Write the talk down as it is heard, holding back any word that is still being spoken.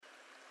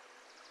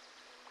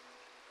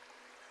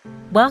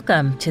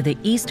Welcome to the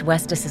East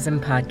Westicism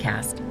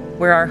podcast,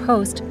 where our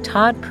host,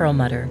 Todd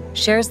Perlmutter,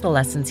 shares the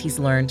lessons he's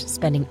learned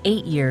spending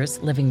 8 years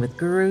living with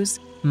gurus,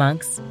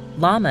 monks,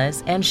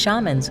 lamas, and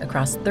shamans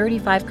across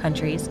 35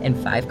 countries and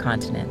 5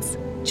 continents.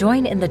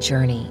 Join in the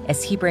journey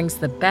as he brings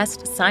the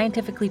best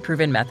scientifically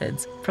proven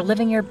methods for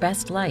living your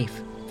best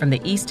life from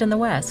the East and the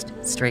West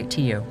straight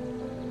to you.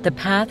 The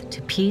path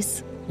to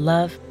peace,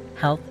 love,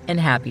 health, and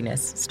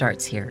happiness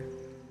starts here.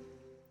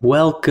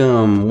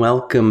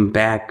 Welcome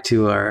back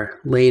to our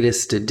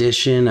latest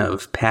edition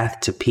of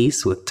Path to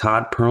Peace with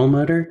Todd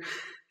Perlmutter.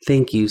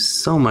 Thank you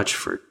so much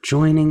for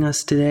joining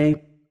us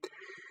today.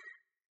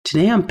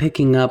 Today I'm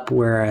picking up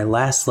where I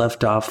last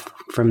left off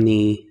from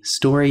the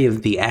story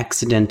of the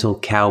accidental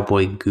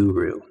cowboy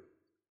guru.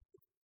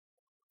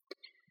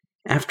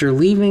 After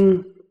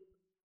leaving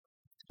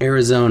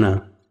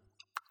Arizona,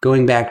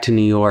 going back to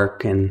New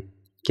York and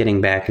getting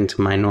back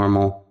into my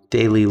normal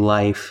daily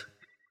life,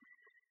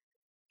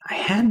 I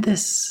had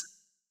this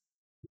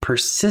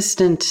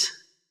persistent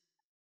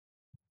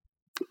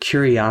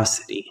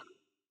curiosity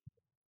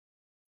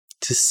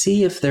to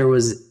see if there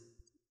was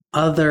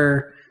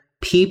other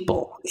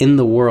people in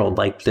the world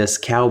like this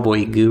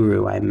cowboy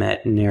guru I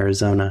met in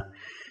Arizona,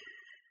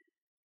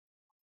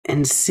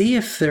 and see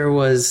if there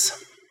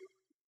was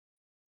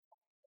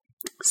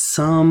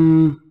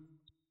some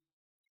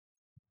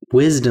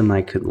wisdom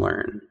I could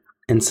learn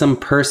and some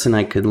person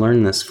I could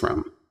learn this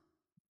from.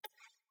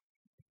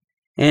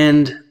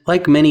 And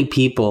like many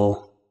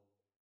people,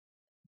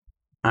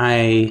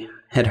 I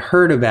had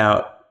heard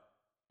about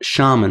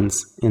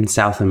shamans in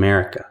South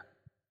America.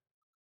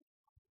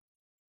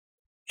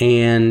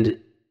 And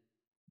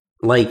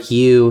like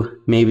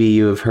you, maybe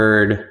you have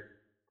heard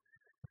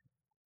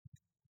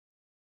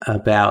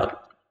about,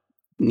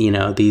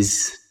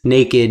 these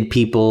naked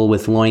people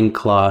with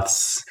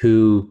loincloths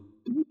who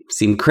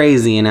seem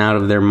crazy and out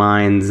of their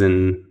minds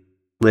and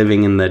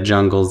living in the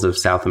jungles of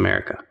South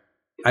America.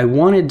 I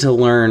wanted to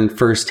learn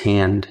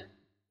firsthand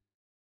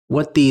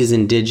what these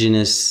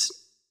indigenous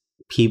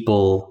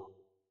people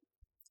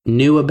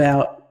knew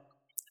about,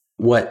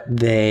 what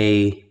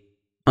they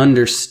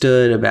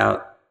understood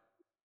about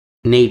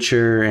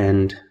nature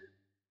and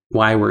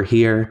why we're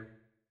here.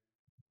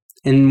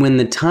 And when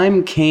the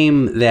time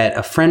came that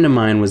a friend of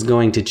mine was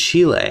going to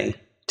Chile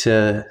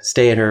to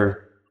stay at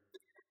her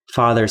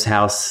father's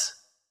house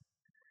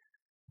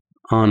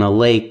on a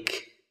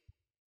lake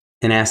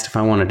and asked if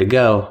I wanted to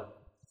go,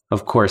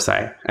 of course,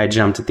 I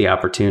jumped at the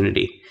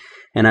opportunity,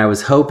 and I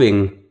was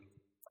hoping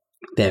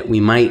that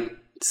we might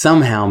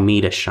somehow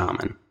meet a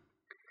shaman.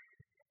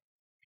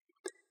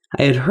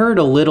 I had heard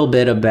a little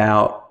bit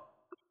about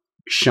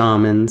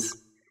shamans.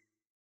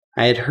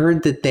 I had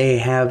heard that they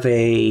have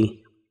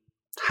a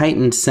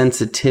heightened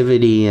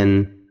sensitivity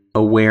and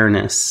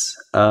awareness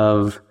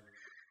of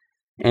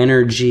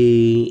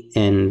energy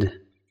and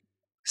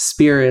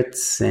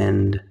spirits,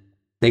 and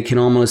they can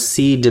almost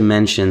see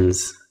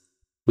dimensions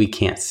we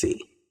can't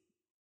see.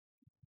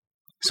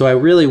 So I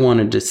really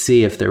wanted to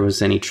see if there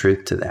was any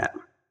truth to that.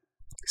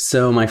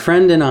 So my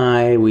friend and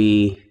I,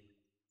 we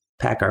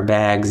pack our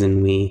bags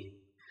and we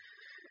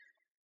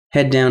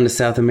head down to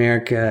South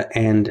America,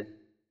 and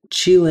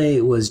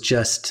Chile was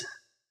just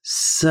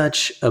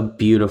such a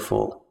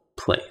beautiful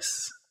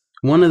place.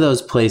 One of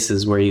those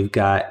places where you've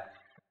got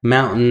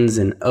mountains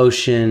and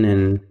ocean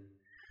and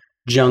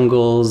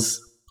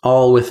jungles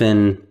all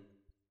within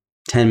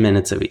 10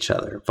 minutes of each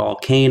other,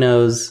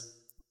 volcanoes.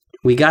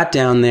 We got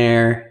down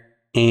there,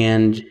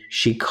 and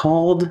she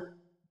called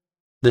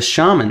the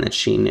shaman that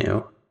she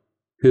knew,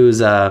 who's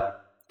a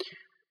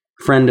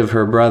friend of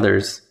her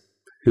brother's,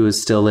 who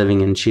is still living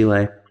in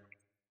Chile.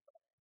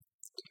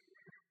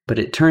 But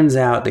it turns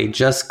out they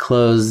just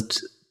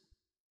closed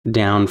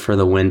down for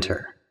the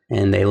winter,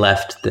 and they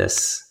left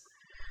this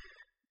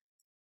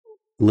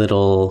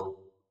little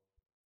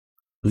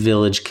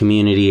village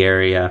community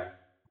area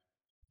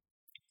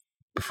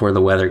before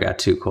the weather got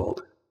too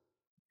cold.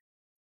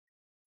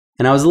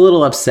 And I was a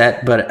little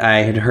upset, but I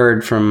had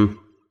heard from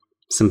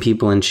some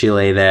people in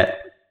Chile that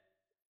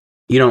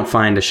you don't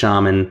find a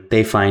shaman,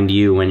 they find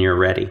you when you're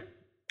ready.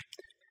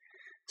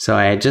 So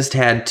I just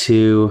had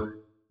to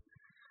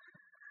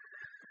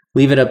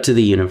leave it up to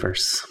the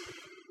universe.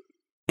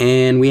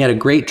 And we had a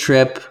great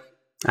trip.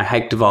 I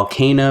hiked a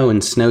volcano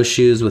in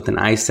snowshoes with an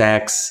ice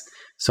axe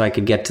so I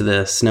could get to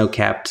the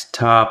snow-capped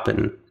top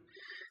and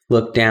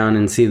look down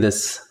and see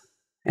this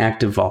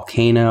active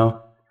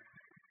volcano.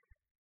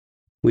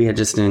 We had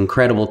just an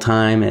incredible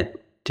time at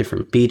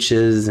different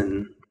beaches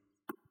and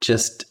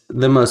just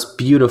the most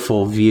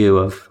beautiful view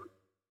of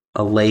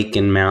a lake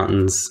and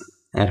mountains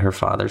at her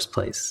father's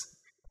place.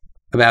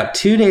 About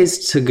 2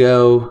 days to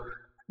go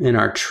in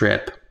our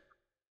trip,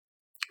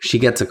 she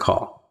gets a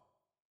call.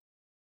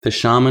 The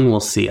shaman will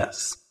see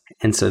us.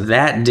 And so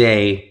that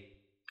day,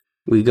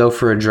 we go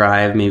for a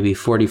drive, maybe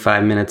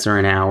 45 minutes or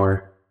an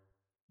hour,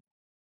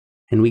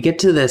 and we get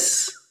to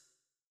this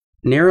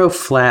narrow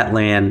flat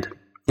land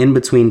in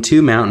between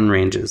 2 mountain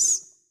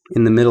ranges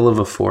in the middle of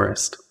a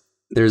forest.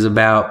 There's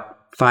about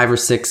 5 or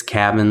 6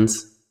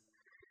 cabins,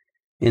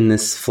 in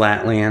this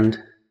flat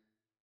land,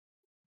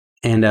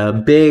 and a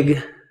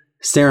big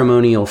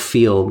ceremonial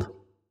field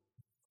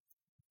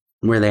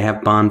where they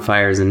have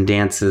bonfires and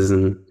dances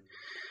and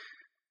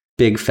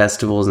big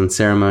festivals and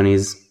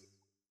ceremonies.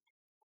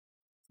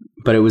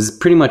 But it was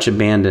pretty much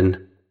abandoned,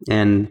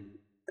 and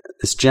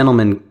this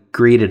gentleman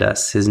greeted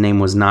us. His name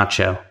was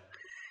Nacho,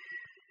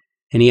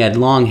 and he had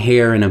long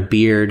hair and a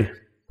beard.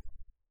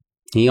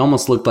 He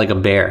almost looked like a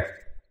bear.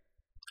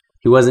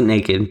 He wasn't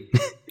naked.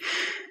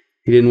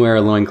 He didn't wear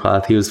a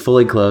loincloth. He was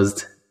fully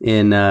clothed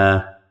in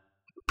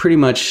pretty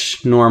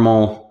much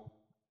normal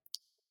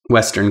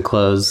Western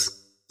clothes,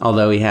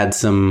 although he had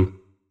some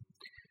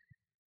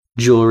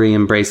jewelry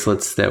and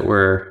bracelets that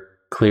were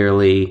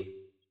clearly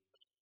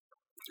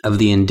of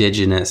the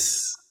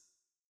indigenous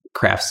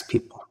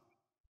craftspeople.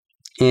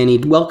 And he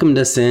welcomed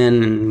us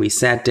in, and we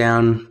sat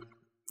down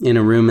in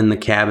a room in the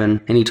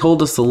cabin, and he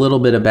told us a little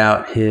bit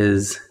about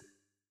his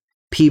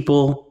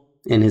people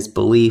and his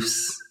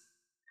beliefs.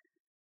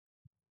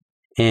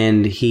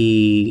 And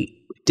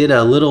he did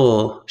a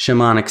little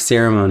shamanic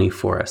ceremony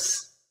for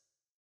us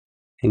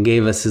and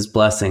gave us his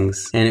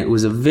blessings. And it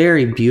was a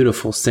very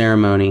beautiful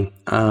ceremony.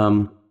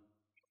 On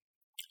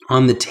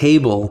the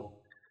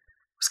table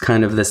was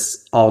kind of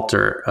this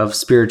altar of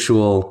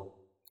spiritual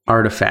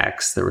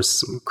artifacts. There was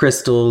some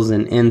crystals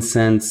and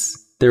incense.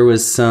 There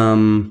was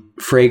some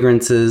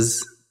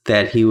fragrances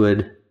that he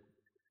would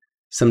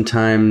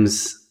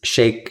sometimes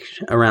shake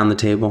around the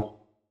table.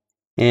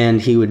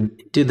 And he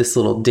would do this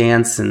little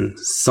dance and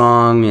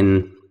song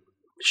and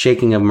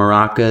shaking of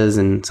maracas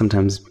and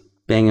sometimes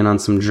banging on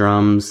some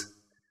drums,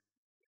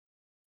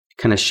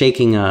 kind of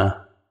shaking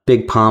a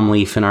big palm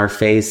leaf in our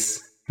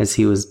face as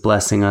he was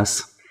blessing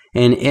us.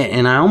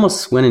 And I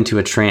almost went into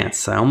a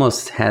trance. I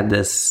almost had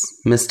this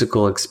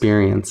mystical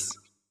experience.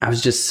 I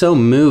was just so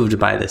moved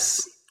by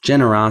this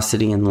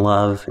generosity and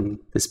love and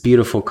this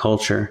beautiful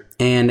culture.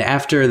 And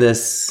after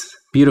this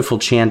beautiful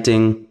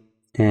chanting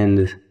and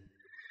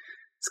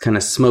this kind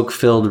of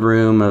smoke-filled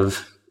room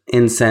of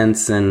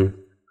incense and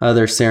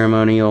other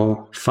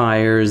ceremonial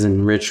fires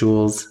and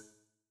rituals,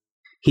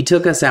 he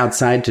took us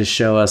outside to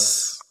show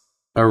us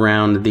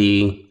around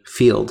the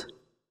field.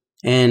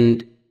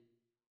 And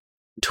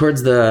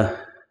towards the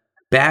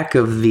back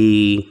of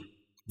the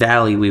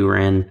valley we were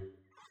in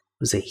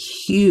was a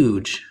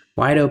huge,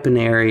 wide open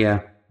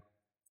area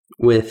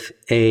with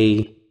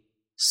a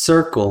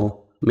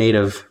circle made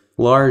of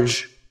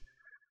large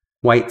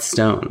white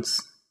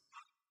stones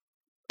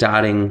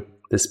dotting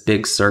this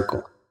big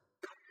circle.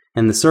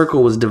 And the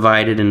circle was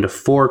divided into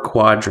 4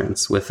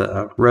 quadrants with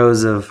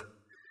rows of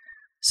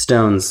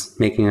stones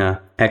making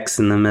a X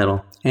in the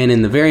middle. And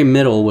in the very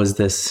middle was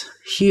this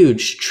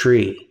huge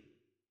tree.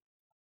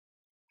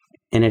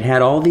 And it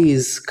had all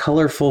these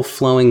colorful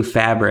flowing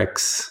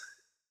fabrics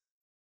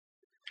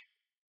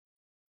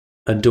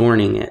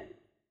adorning it,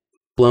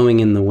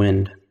 blowing in the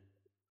wind.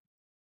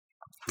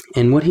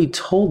 And what he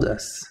told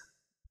us,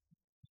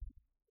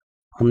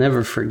 I'll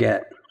never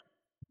forget,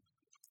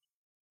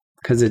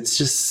 because it's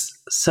just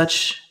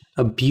such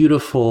a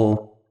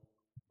beautiful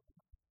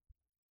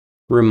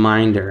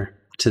reminder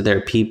to their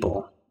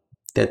people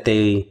that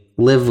they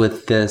live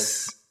with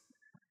this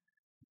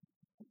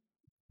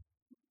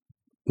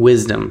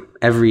wisdom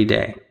every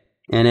day,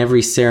 and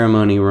every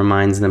ceremony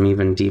reminds them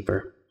even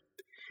deeper.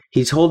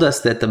 He told us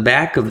that the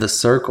back of the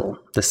circle,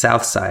 the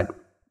south side,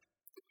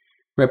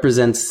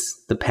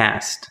 represents the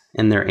past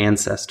and their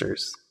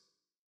ancestors,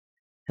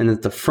 and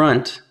that the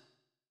front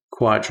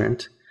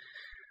quadrant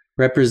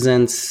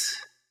represents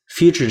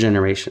future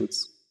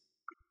generations.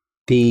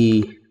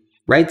 The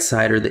right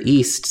side, or the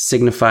east,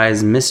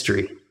 signifies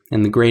mystery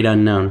and the great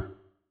unknown,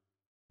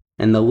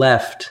 and the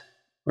left,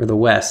 or the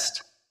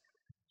west,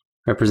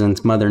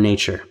 represents Mother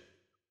Nature.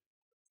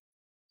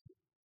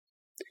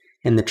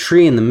 And the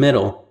tree in the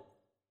middle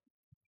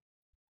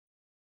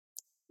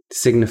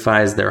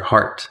signifies their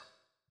heart,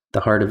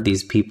 the heart of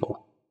these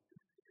people,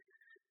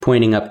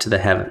 pointing up to the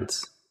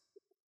heavens.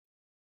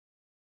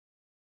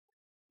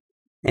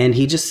 And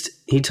he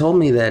told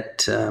me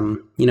that,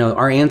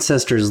 our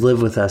ancestors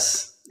live with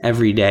us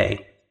every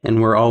day, and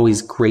we're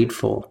always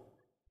grateful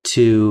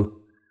to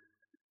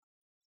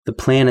the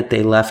planet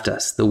they left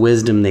us, the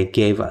wisdom they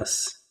gave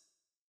us,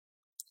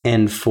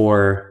 and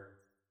for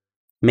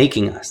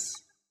making us.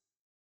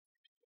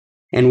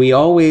 And we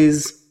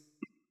always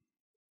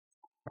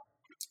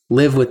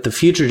live with the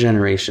future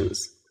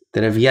generations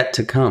that have yet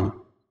to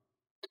come.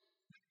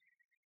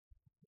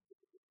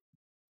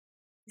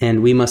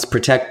 And we must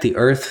protect the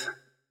earth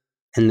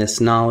and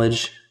this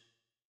knowledge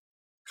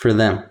for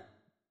them.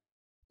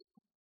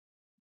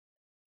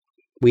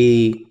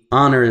 We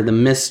honor the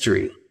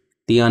mystery,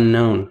 the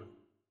unknown,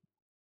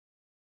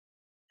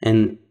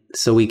 and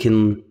so we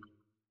can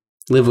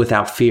live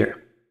without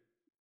fear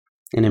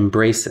and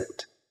embrace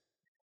it.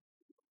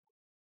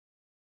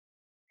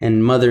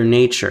 And Mother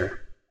Nature,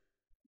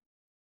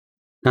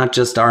 not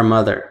just our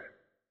mother,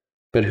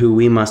 but who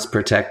we must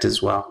protect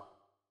as well.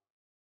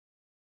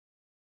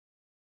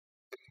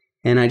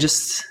 And I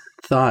just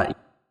thought,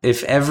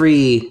 if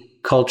every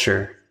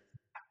culture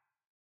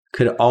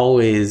could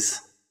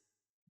always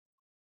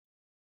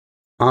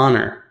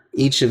honor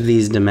each of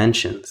these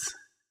dimensions,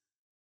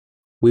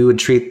 we would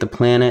treat the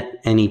planet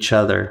and each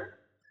other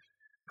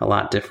a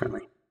lot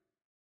differently.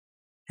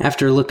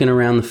 After looking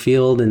around the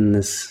field in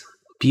this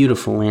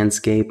beautiful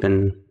landscape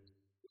and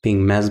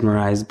being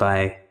mesmerized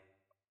by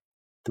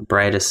the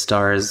brightest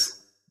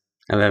stars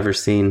I've ever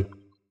seen,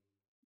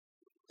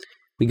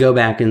 we go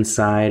back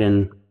inside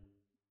and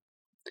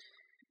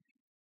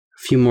a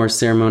few more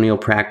ceremonial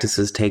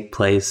practices take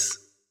place.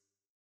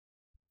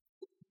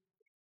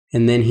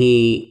 And then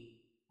he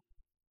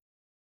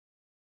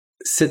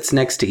sits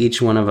next to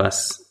each one of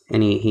us,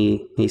 and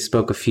he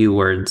spoke a few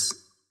words.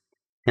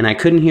 And I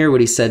couldn't hear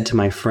what he said to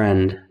my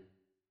friend,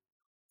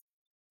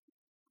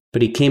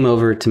 but he came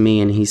over to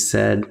me and he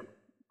said,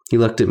 he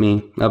looked at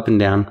me up and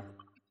down,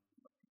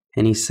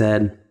 and he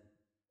said,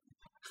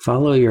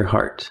 "Follow your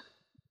heart.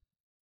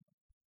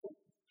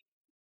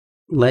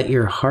 Let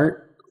your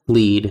heart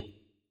lead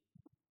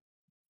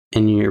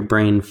and your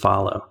brain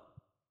follow."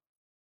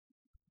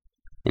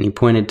 And he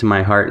pointed to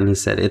my heart and he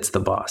said, "It's the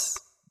boss."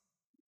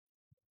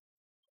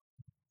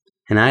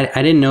 And I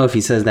didn't know if he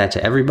says that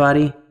to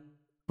everybody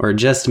or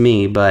just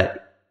me,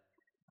 but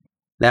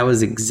that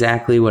was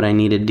exactly what I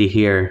needed to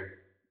hear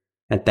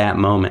at that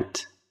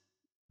moment.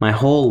 My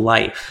whole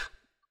life,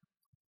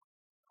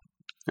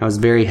 I was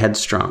very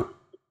headstrong,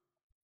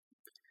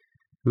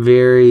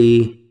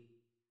 very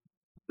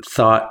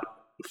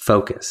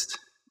thought-focused,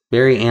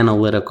 very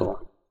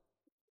analytical,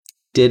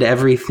 did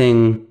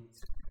everything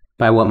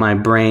by what my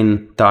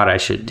brain thought I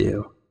should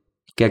do.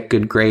 Get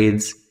good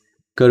grades,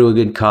 go to a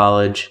good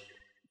college,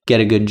 get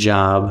a good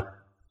job,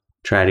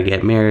 try to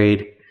get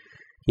married.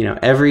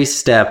 Every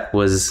step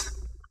was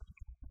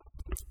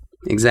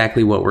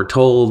exactly what we're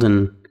told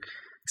and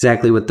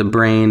exactly what the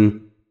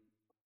brain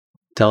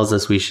tells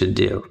us we should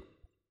do.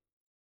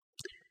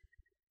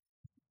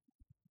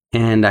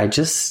 And I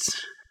just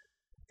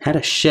had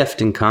a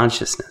shift in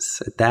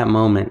consciousness at that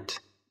moment.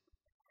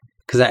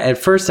 Because at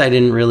first I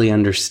didn't really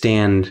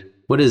understand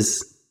what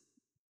is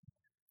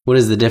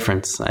the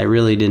difference. I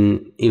really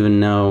didn't even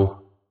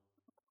know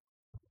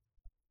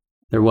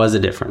there was a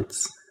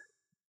difference.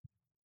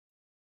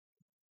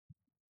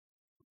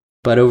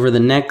 But over the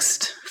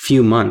next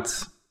few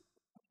months,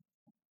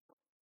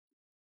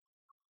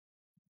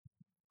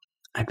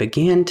 I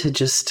began to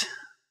just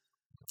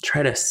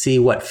try to see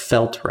what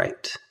felt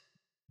right.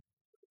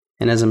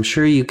 And as I'm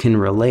sure you can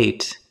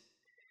relate,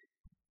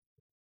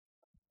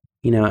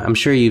 I'm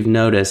sure you've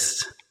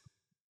noticed,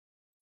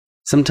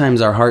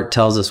 sometimes our heart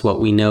tells us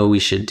what we know we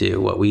should do,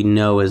 what we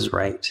know is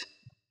right.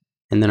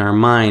 And then our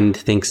mind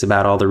thinks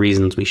about all the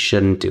reasons we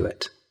shouldn't do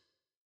it.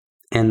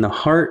 And the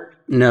heart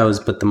knows,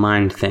 but the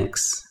mind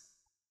thinks.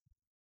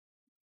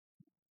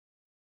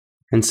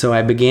 And so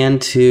I began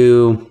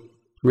to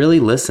really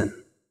listen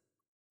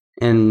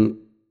and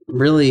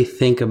really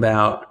think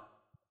about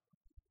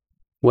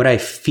what I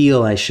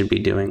feel I should be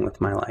doing with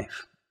my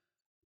life,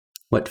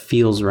 what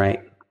feels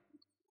right.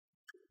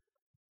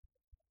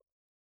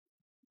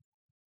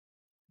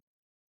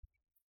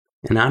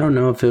 And I don't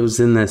know if it was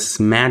in this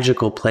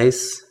magical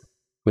place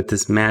with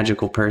this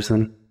magical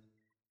person,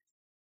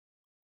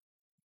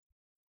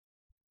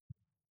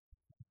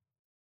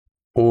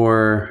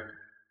 or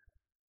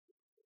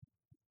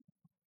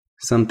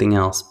something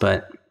else,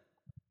 but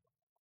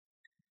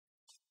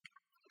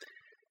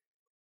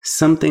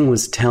something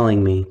was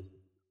telling me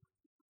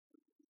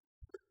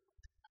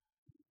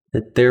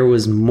that there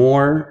was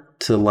more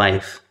to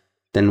life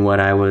than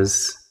what I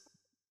was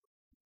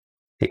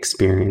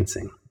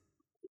experiencing.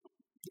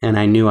 And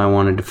I knew I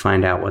wanted to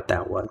find out what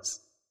that was.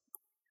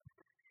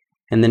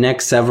 And the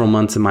next several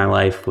months of my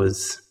life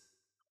was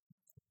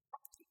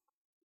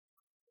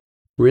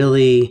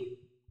really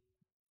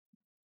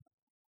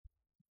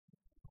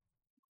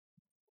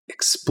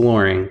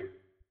exploring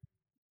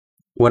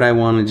what I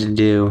wanted to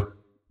do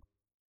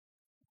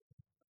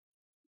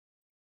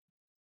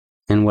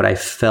and what I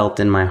felt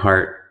in my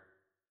heart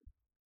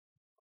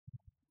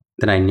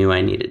that I knew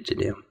I needed to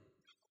do.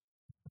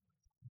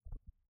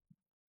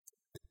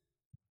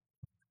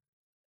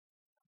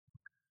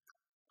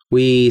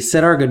 We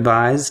said our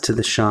goodbyes to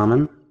the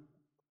shaman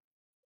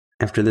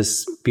after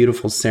this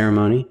beautiful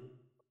ceremony.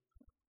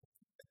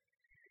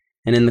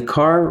 And in the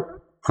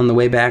car on the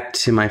way back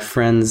to my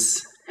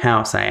friend's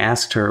house, I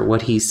asked her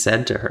what he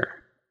said to her.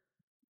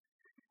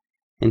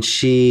 And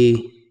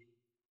she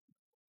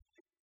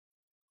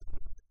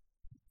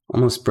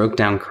almost broke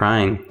down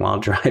crying while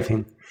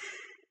driving.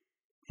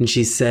 And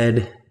she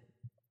said,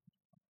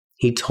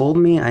 "He told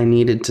me I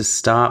needed to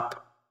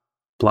stop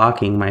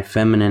blocking my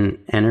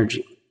feminine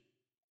energy."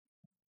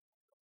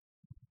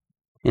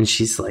 And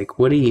she's like,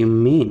 "What do you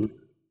mean?"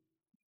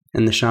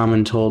 And the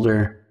shaman told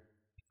her,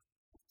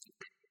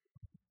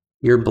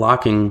 "You're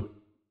blocking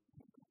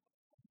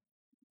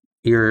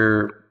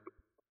your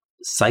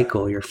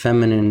cycle, your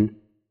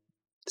feminine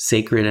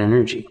sacred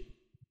energy."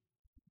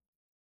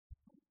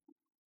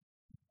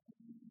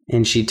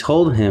 And she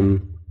told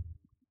him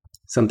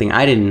something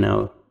I didn't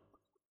know.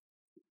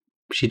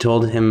 She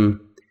told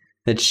him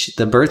that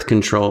the birth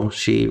control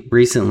she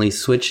recently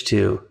switched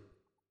to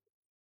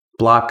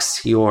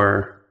blocks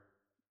your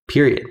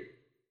period.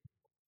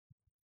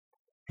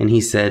 And he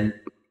said,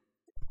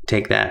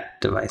 take that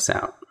device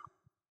out.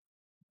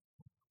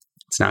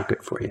 It's not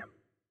good for you.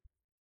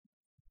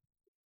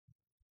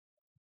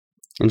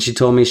 And she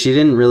told me she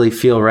didn't really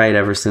feel right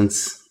ever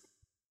since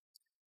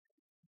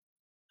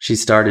she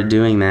started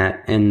doing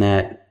that, and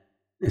that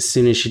as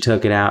soon as she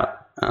took it out,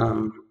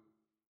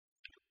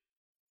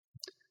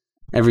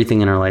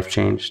 everything in her life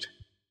changed.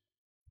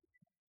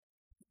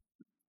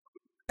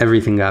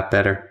 Everything got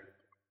better.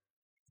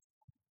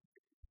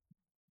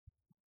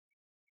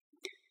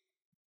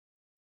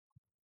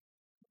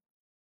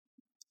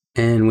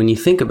 And when you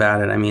think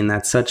about it, I mean,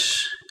 that's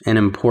such an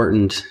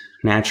important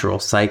natural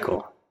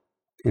cycle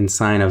and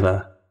sign of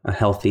a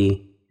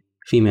healthy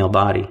female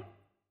body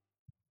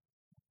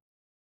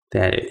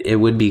that it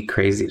would be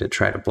crazy to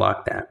try to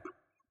block that.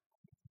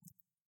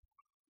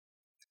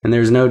 And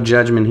there's no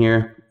judgment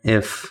here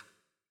if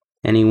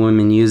any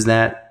women use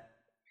that.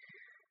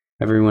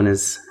 Everyone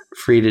is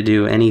free to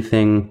do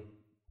anything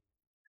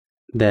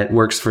that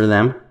works for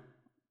them.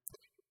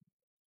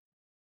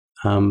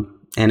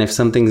 And if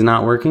something's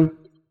not working,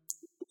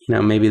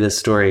 maybe this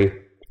story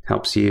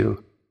helps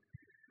you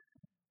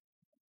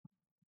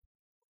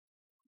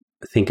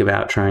think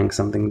about trying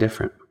something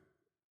different.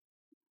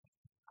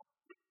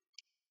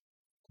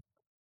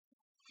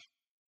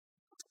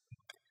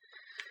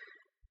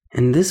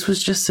 And this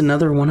was just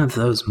another one of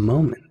those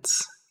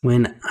moments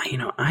when,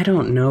 I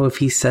don't know if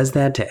he says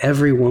that to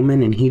every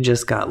woman and he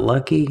just got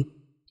lucky,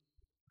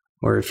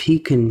 or if he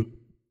can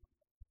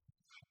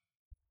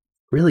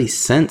really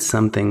sense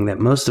something that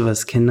most of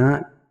us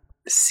cannot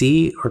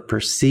see or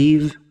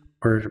perceive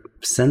or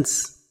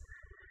sense.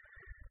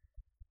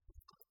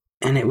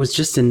 And it was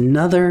just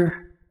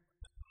another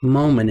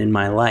moment in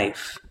my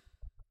life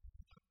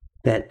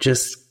that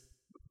just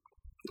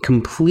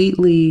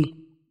completely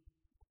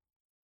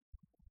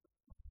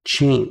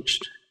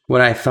changed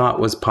what I thought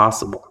was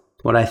possible,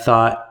 what I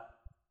thought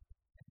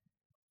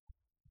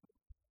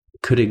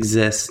could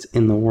exist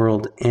in the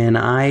world. And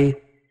I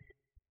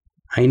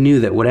knew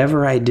that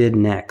whatever I did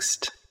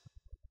next,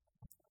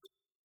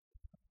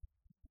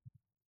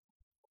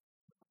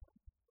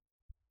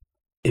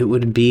 it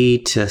would be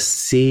to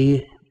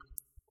see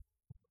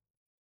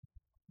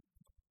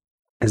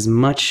as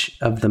much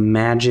of the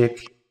magic,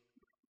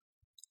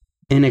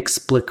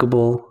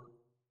 inexplicable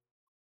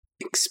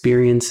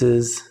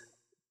experiences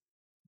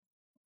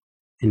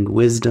and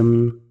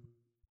wisdom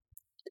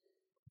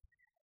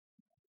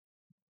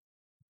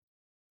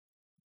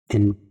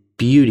and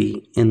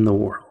beauty in the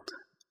world.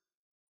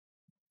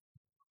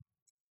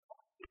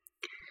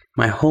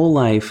 My whole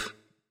life,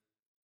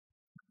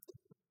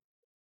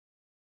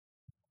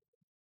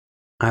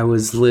 I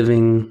was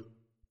living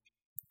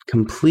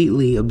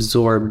completely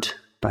absorbed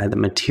by the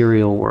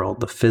material world,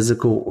 the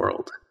physical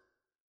world.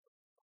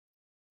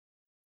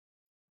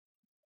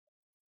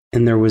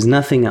 And there was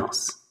nothing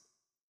else.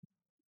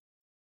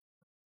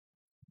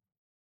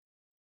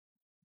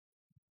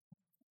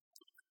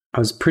 I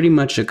was pretty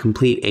much a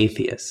complete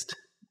atheist.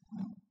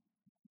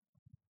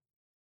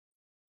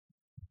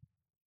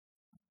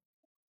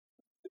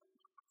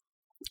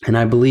 And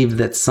I believed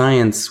that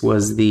science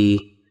was the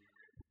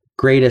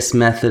greatest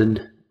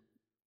method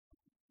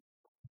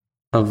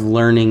of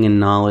learning and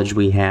knowledge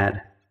we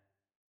had.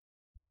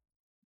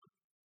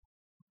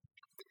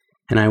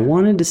 And I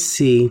wanted to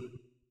see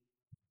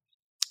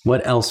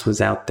what else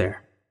was out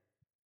there.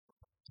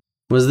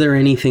 Was there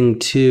anything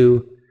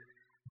to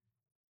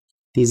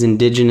these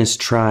indigenous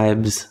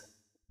tribes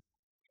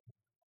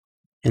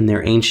and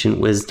their ancient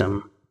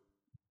wisdom?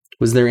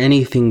 Was there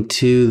anything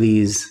to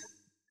these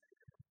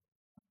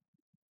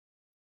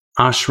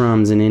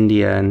ashrams in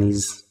India and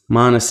these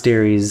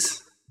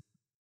monasteries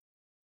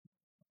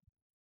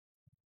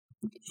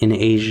in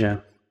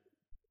Asia?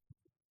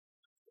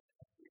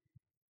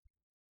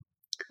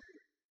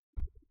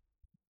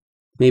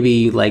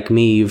 Maybe like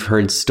me, you've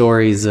heard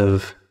stories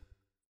of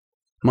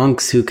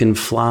monks who can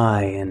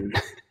fly and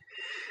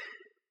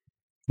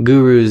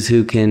gurus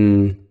who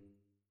can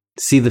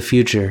see the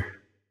future.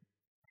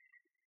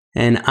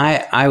 And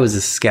I was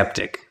a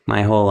skeptic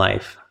my whole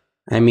life.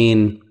 I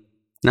mean,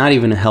 not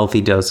even a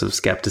healthy dose of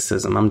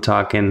skepticism. I'm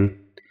talking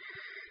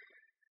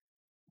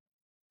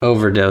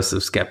overdose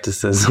of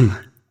skepticism.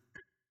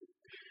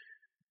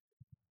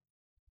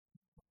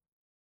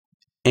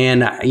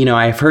 And,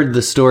 I've heard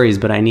the stories,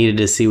 but I needed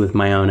to see with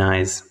my own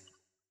eyes.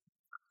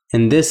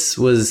 And this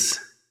was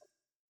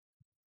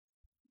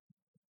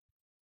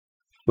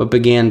what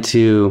began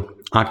to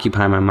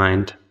occupy my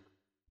mind.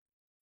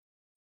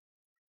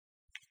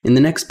 In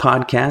the next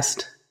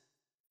podcast,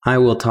 I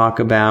will talk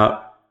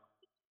about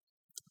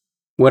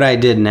what I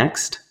did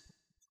next,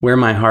 where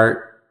my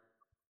heart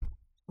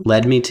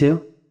led me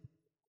to.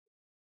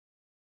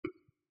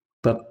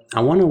 But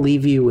I want to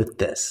leave you with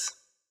this.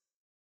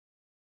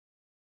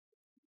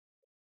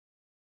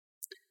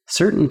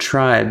 Certain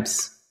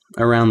tribes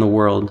around the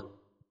world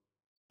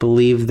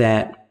believe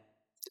that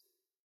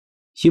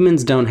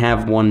humans don't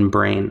have one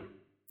brain.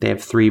 they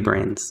have 3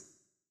 brains: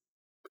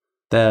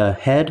 the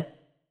head,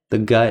 the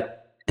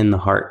gut, and the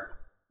heart.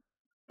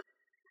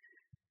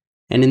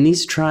 And in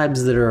these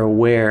tribes that are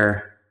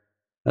aware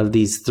of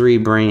these 3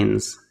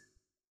 brains,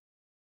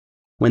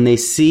 when they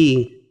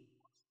see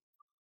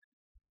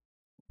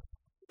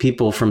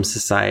people from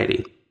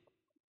society,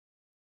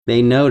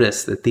 they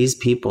notice that these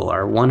people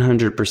are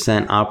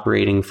 100%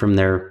 operating from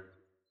their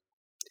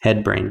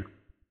head brain,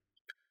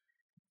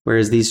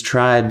 whereas these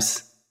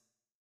tribes,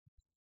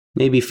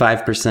 maybe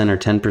 5% or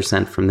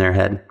 10% from their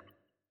head.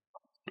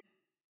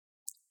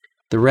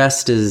 The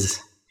rest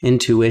is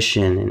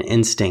intuition and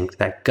instinct,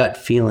 that gut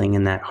feeling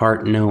and that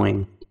heart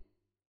knowing.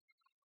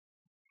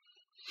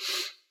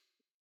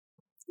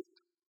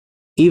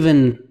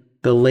 Even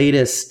the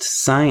latest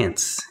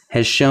science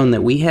has shown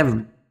that we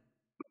have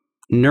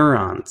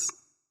neurons,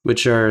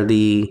 which are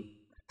the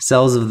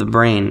cells of the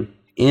brain,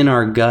 in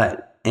our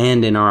gut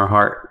and in our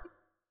heart.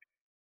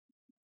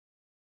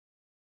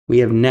 We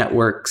have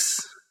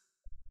networks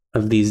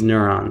of these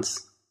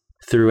neurons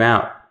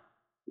throughout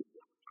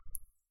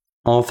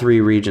all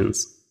 3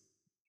 regions.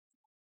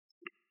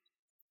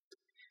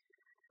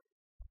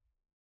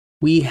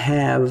 We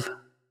have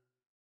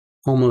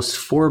almost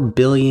 4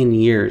 billion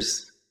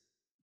years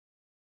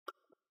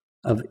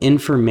of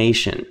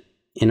information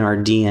in our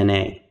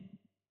DNA,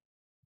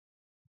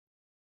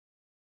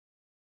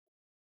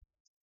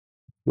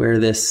 where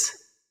this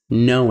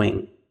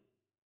knowing,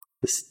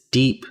 this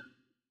deep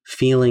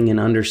feeling and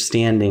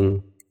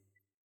understanding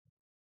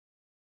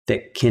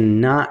that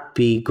cannot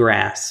be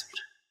grasped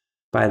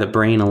by the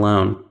brain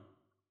alone.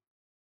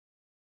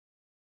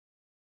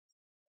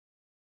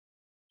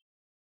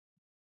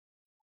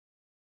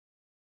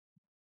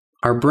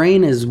 Our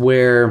brain is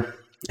where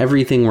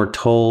everything we're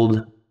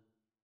told,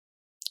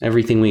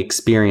 everything we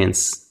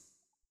experience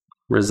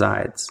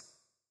resides.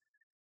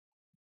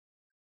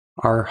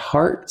 Our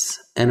hearts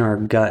and our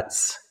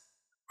guts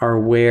are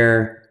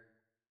where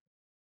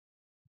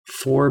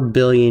 4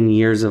 billion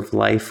years of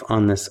life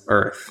on this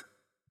earth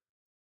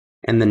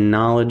and the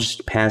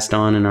knowledge passed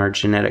on in our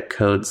genetic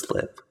codes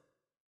live.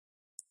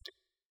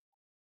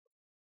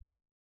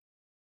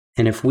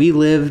 And if we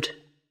lived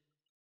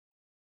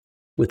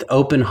with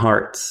open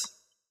hearts,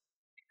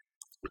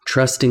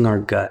 trusting our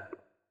gut,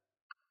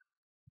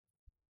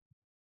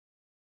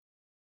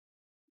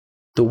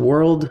 the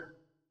world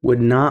would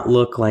not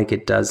look like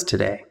it does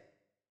today.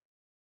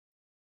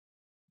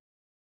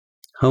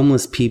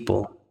 Homeless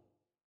people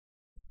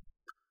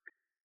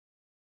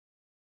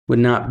would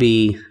not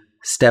be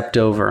stepped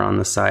over on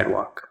the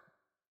sidewalk.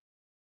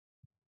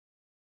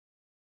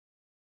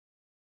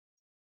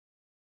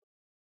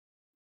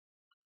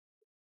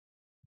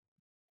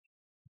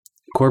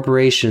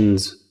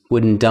 Corporations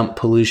wouldn't dump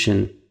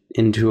pollution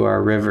into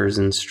our rivers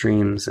and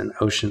streams and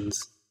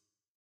oceans.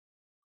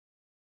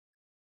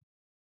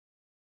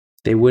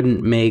 They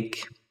wouldn't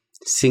make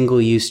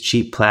single-use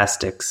cheap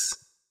plastics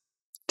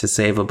to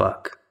save a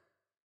buck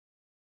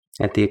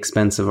at the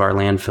expense of our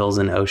landfills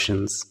and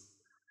oceans,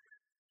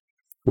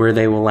 where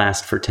they will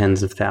last for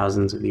tens of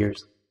thousands of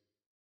years.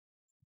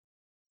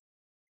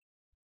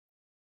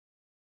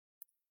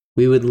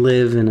 We would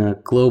live in a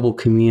global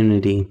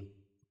community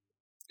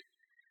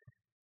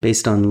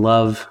based on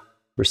love,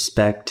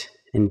 respect,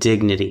 and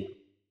dignity,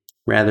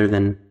 rather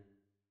than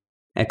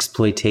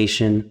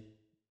exploitation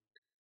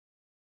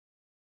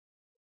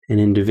and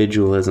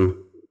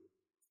individualism.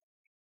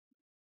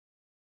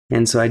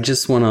 And so I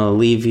just want to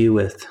leave you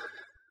with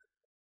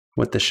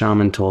what the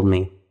shaman told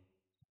me.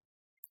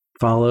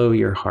 Follow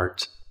your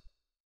heart.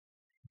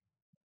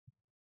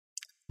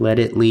 Let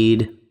it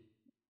lead,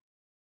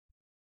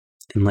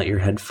 and let your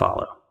head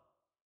follow.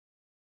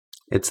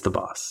 It's the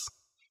boss.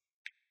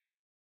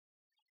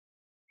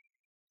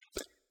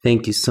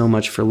 Thank you so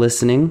much for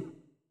listening.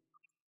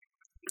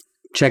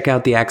 Check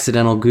out the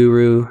Accidental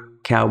Guru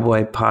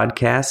Cowboy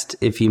podcast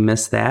if you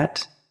missed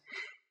that.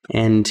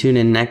 And tune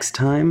in next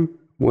time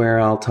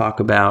where I'll talk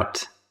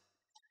about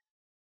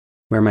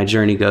where my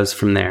journey goes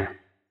from there.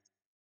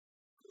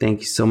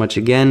 Thank you so much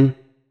again.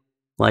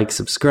 Like,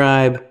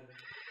 subscribe,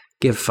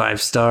 give 5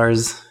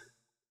 stars,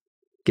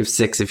 give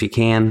 6 if you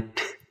can.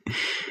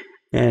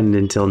 And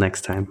until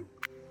next time.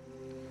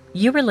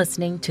 You were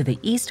listening to the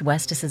East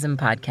Westicism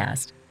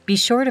podcast. Be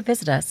sure to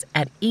visit us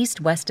at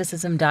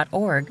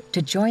eastwesticism.org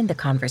to join the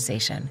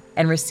conversation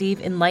and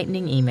receive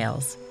enlightening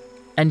emails.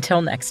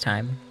 Until next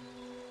time.